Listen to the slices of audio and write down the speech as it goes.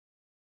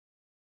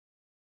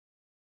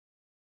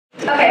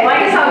Okay, well I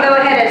guess I'll go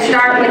ahead and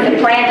start with the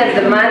plant of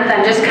the month.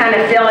 I'm just kind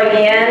of filling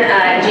in.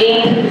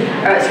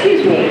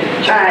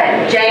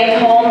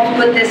 James Holmes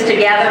put this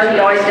together. He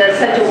always does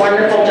such a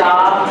wonderful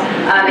job.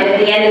 And at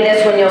the end of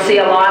this one you'll see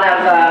a lot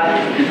of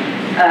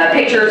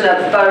pictures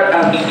of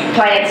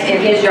plants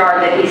in his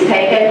yard that he's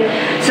taken.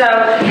 So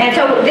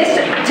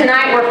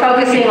tonight we're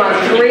focusing on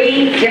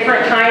 3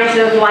 different kinds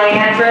of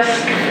Liatris.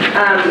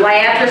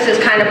 Liatris is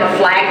kind of a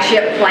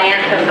flagship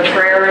plant of the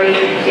prairie.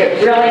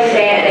 They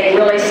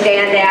really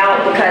stand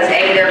out because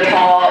A, they're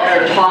tall,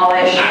 they're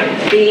tallish,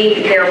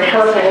 B, they're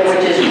purple,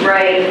 which is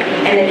great,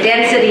 and the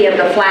density of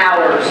the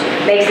flowers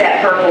makes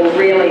that purple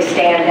really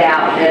stand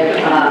out. And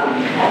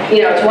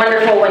it's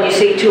wonderful when you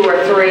see 2 or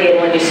 3,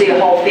 and when you see a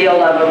whole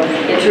field of them,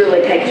 it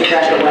truly takes your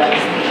breath away.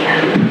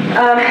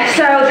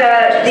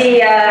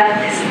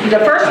 The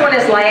first one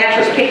is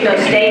Liatris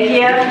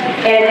pycnostachya,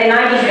 and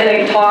I'm just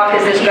going to talk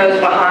as this goes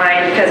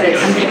behind because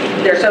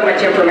there's so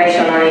much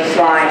information on each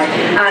slide.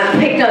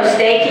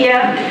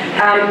 Pycnostachya,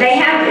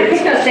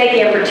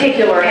 pycnostachya in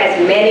particular has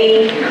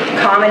many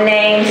common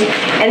names,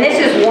 and this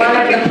is one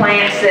of the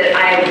plants that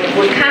I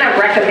would kind of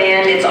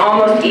recommend. It's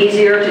almost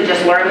easier to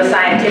just learn the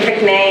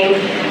scientific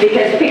name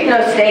because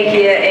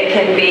pycnostachya, it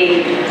can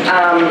be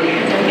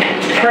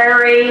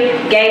prairie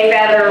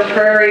Gayfeather,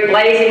 prairie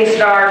blazing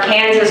star,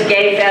 Kansas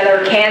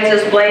Gayfeather,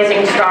 Kansas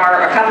blazing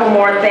star, a couple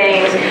more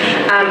things.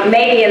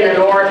 Maybe in the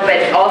north,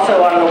 but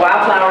also on the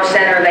Wildflower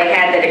Center they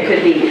had that it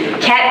could be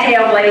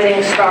cattail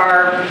blazing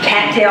star,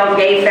 cattail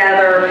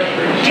Gayfeather,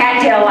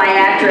 cattail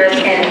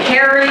Liatris, and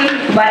hairy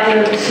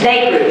button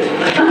snakeroot.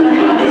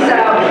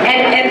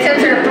 And since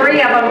there are 3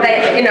 of them,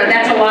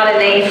 that's a lot of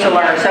names to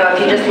learn. So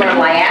if you just learn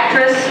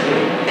Liatris,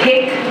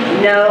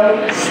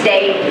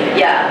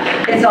 pycnostachya,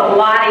 it's a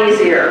lot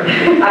easier.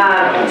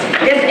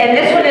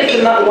 This one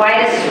is the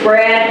widest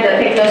spread. The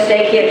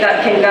pycnostachya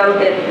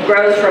it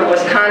grows from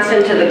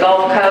Wisconsin to the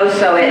Gulf Coast,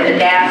 so it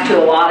adapts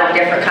to a lot of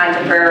different kinds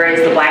of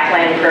prairies, the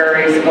Blackland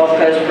prairies, the Gulf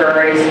Coast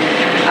prairies.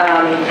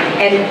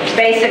 And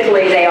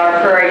basically they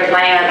are prairie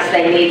plants.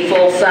 They need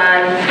full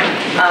sun.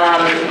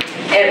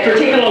 And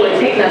particularly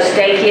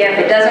pycnostachya, if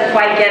it doesn't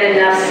quite get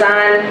enough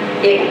sun,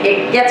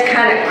 it gets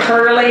kind of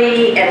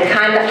curly and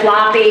kind of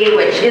floppy,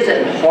 which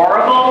isn't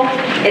horrible.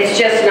 It's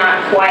just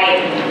not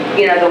quite,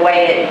 the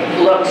way it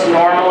looks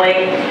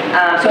normally.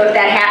 So if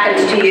that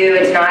happens to you,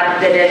 it's not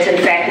that it's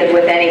infected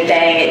with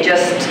anything. It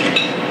just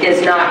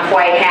is not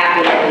quite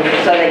happy, and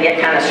so they get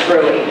kind of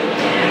screwy.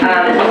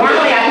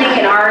 Normally, I think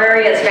in our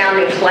area it's found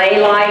in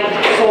clay-like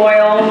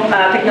soil,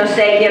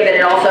 pycnostachya, but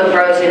it also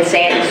grows in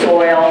sandy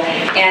soil.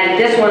 And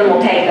this one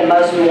will take the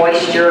most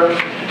moisture.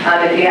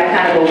 If you have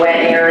kind of a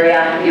wet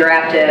area, you're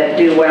apt to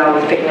do well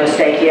with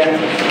pycnostachya.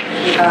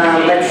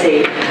 Let's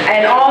see.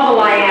 And all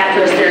the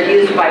Liatris, they're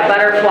used by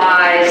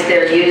butterflies,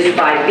 they're used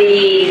by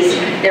bees,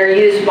 they're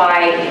used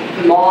by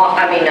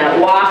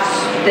wasps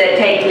that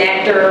take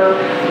nectar.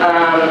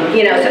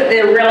 So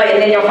they're really,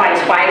 and then you'll find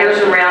spiders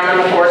around them,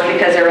 of course,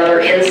 because they're other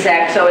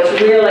insects. So it's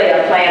really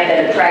a plant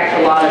that attracts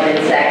a lot of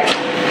insects.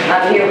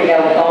 Here we go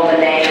with all the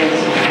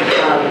names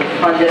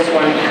on this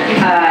one.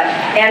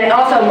 And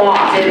also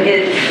moths.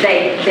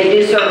 They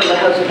do serve as a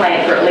host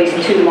plant for at least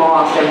 2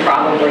 moths and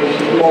probably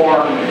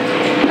more.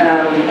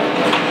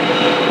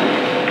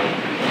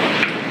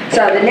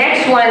 So the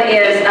next one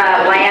is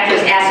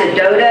Liatris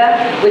acidota,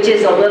 which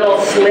is a little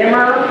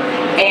slimmer,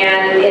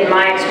 and in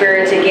my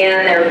experience,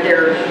 again,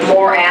 they're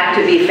more apt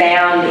to be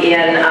found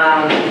in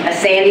a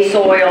sandy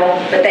soil,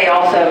 but they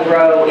also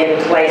grow in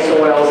clay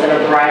soils and a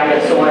variety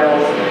of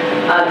soils.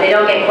 They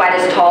don't get quite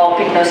as tall.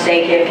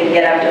 Pycnostachya can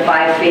get up to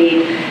 5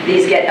 feet.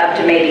 These get up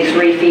to maybe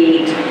 3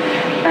 feet.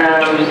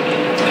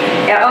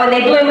 And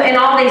they bloom, and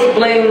all these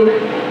bloom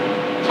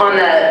on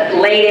the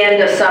late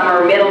end of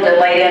summer, middle to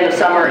late end of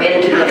summer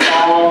into the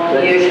fall,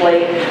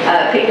 usually.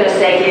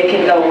 Pycnostachya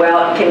can go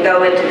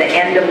into the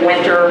end of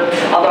winter,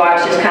 although I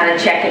was just kind of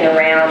checking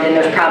around, and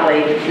there's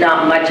probably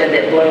not much of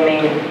it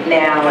blooming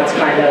now. It's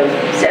kind of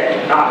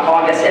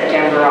August,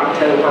 September,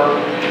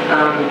 October,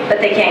 but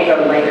they can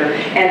go later.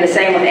 And the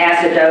same with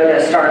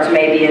acidota, starts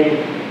maybe in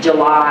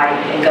July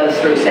and goes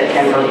through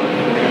September.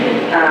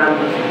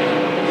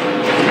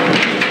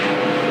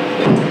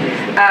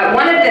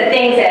 One of the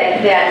things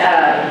that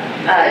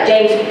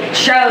James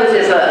shows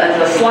is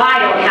a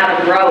slide on how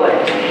to grow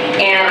it.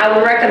 And I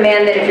would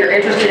recommend that if you're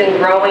interested in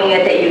growing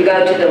it, that you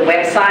go to the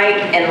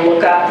website and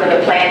look up for the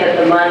plant of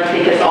the month,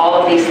 because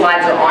all of these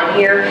slides are on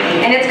here.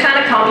 And it's kind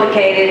of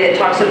complicated. It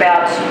talks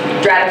about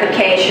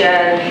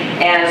stratification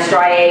and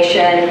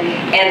striation.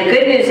 And the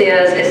good news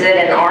is that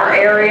in our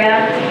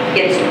area,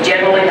 it's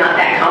generally not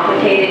that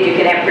complicated. You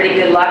can have pretty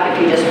good luck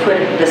if you just put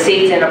the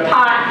seeds in a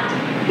pot,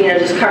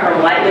 just cover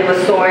them lightly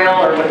with soil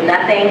or with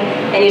nothing,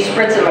 and you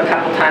spritz them a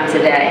couple times a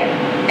day,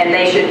 and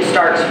they should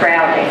start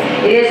sprouting.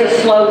 It is a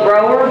slow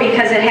grower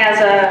because it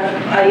has a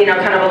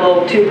kind of a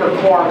little tuber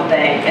corm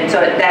thing, and so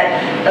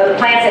the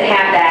plants that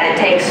have that, it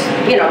takes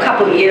a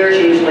couple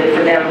years usually for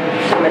them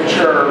to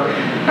mature.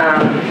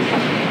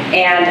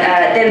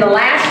 Then the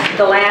last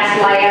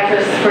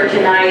Liatris for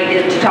tonight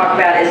to talk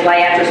about is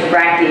Liatris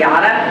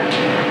bracteata.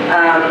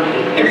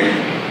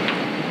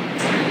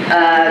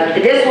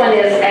 This one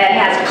it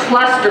has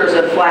clusters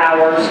of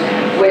flowers,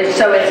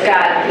 so it's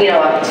got, you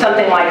know,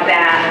 something like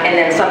that, and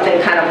then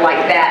something kind of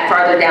like that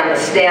farther down the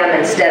stem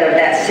instead of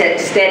that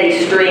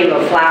steady stream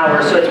of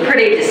flowers. So it's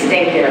pretty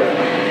distinctive.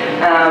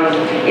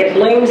 It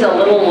blooms a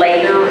little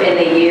later in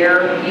the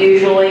year,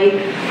 usually.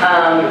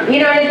 You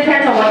know, it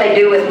depends on what they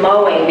do with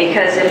mowing,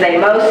 because if they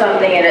mow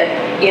something in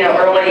it, you know,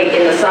 early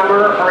in the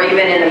summer or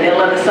even in the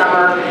middle of the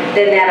summer,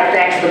 then that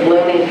affects the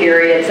blooming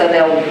period. So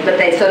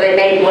they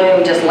may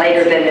bloom just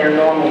later than their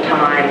normal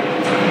time.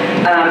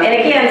 And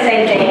again,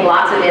 same thing,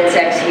 lots of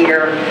insects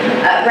here.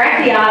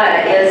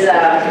 Bracteata is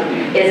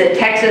a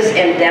Texas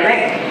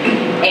endemic,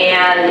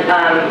 and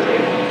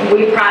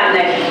we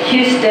probably, in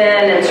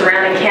Houston and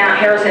surrounding counties,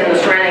 Harrison and the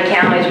surrounding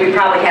counties, we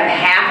probably have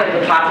half of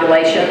the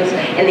populations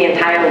in the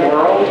entire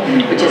world,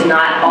 which is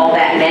not all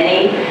that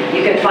many.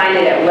 You can find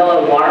it at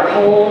Willow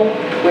Waterhole,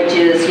 which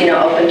is, you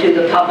know, open to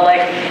the public,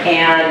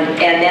 and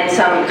then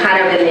some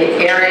kind of in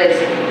the areas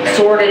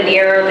sort of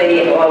near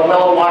the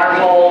Willow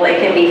Waterhole, they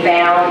can be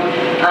found.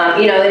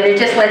 You know, and it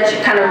just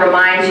kind of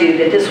reminds you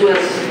that this was,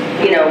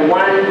 you know,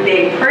 one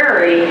big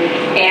prairie,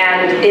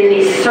 and in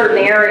these certain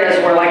areas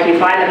where, like, you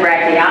find the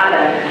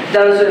bracteata,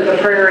 those are the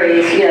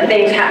prairies, you know,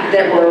 things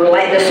that were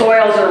related, the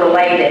soils are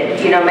related.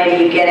 You know,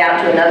 maybe you get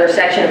out to another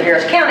section of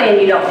Harris County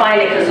and you don't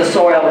find it because the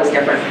soil is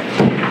different.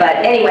 But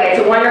anyway, it's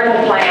a wonderful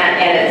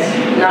plant, and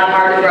it's not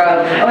hard to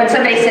grow. Oh, and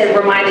somebody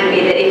reminded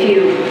me that if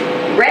you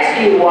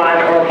rescue one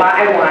or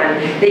buy one,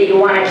 that you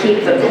want to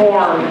keep the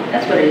corm,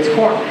 that's what it is,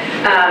 corm,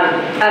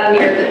 up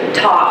near the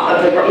top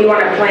of the, you want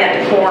to plant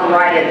the corm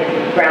right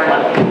at ground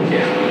level.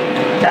 Yeah.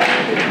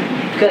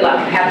 So, good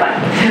luck, have fun.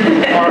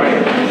 All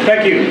right,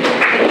 thank you.